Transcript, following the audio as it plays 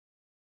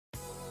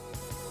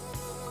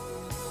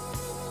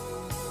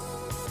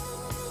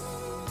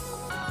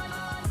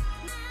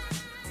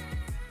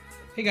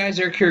Hey guys,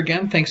 Eric here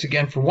again. Thanks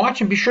again for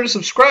watching. Be sure to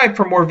subscribe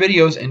for more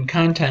videos and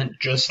content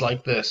just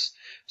like this.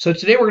 So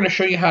today we're going to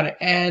show you how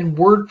to add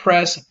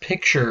WordPress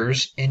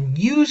pictures and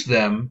use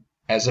them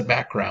as a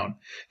background.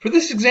 For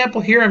this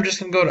example here, I'm just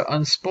going to go to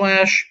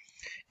Unsplash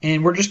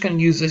and we're just going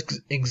to use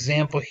this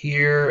example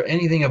here.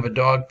 Anything of a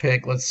dog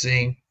pic. Let's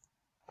see.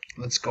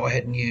 Let's go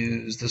ahead and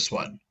use this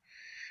one.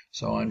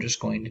 So I'm just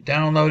going to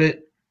download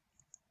it.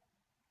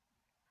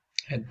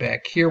 Head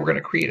back here. We're going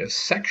to create a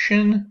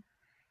section.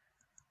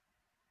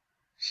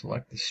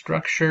 Select the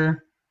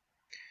structure.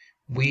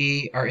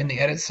 We are in the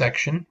edit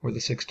section where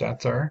the 6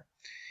 dots are,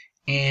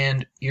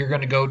 and you're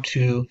going to go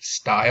to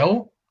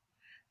Style,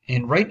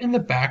 and right in the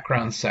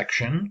background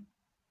section,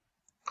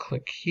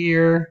 click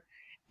here,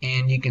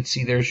 and you can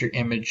see there's your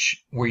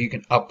image where you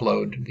can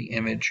upload the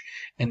image,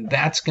 and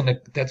that's gonna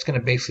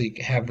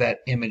basically have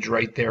that image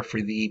right there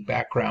for the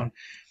background.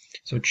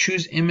 So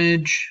choose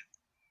image.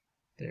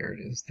 There it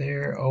is.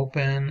 There.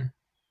 Open.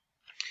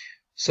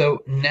 So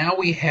now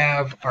we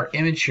have our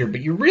image here,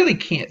 but you really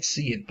can't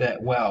see it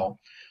that well.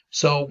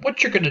 So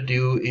what you're going to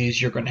do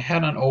is you're going to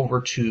head on over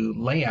to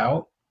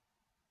Layout,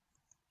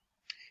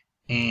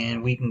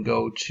 and we can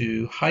go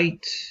to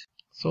Height.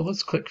 So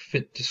let's click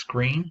Fit to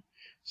Screen.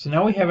 So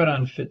now we have it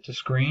on Fit to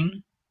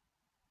Screen,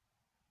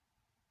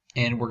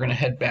 and we're going to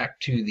head back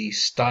to the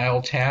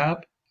Style tab,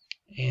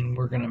 and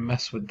we're going to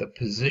mess with the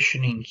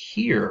positioning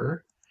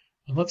here.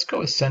 And let's go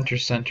with Center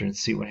and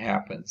see what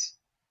happens.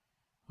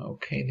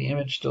 Okay, the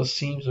image still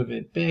seems a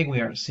bit big.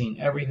 We aren't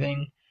seeing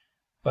everything,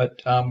 but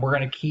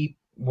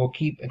we'll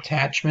keep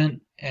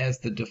attachment as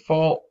the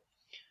default.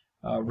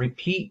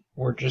 Repeat,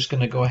 we're just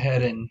going to go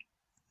ahead and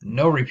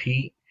no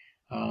repeat.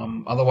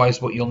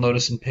 Otherwise, what you'll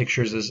notice in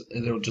pictures is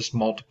it'll just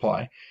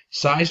multiply.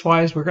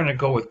 Size-wise, we're going to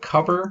go with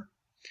cover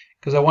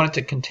because I want it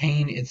to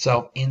contain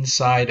itself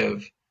inside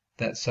of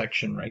that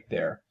section right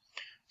there.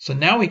 So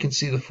now we can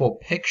see the full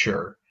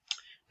picture.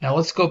 Now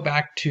let's go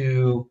back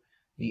to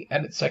the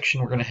edit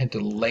section. We're going to head to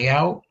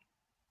Layout,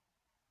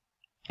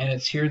 and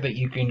it's here that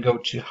you can go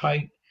to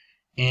Height,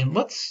 and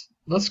let's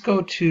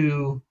go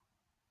to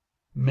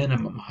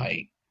minimum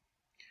height.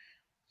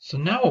 So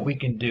now what we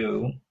can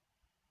do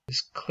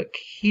is click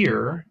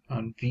here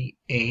on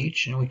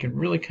VH, and we can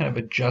really kind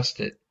of adjust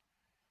it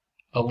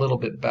a little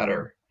bit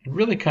better, and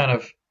really kind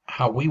of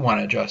how we want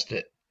to adjust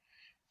it.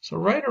 So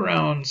right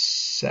around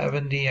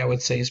 70, I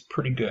would say, is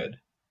pretty good.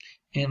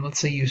 And let's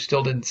say you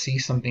still didn't see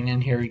something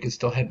in here, you can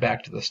still head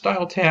back to the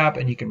Style tab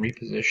and you can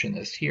reposition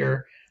this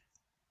here.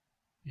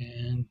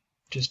 And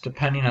just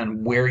depending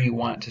on where you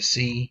want to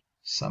see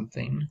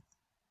something.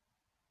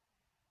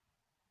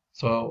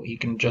 So you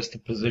can adjust the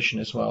position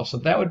as well. So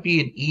that would be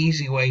an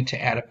easy way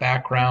to add a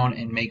background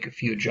and make a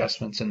few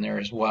adjustments in there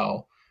as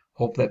well.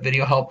 Hope that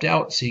video helped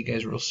out. See you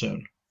guys real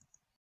soon.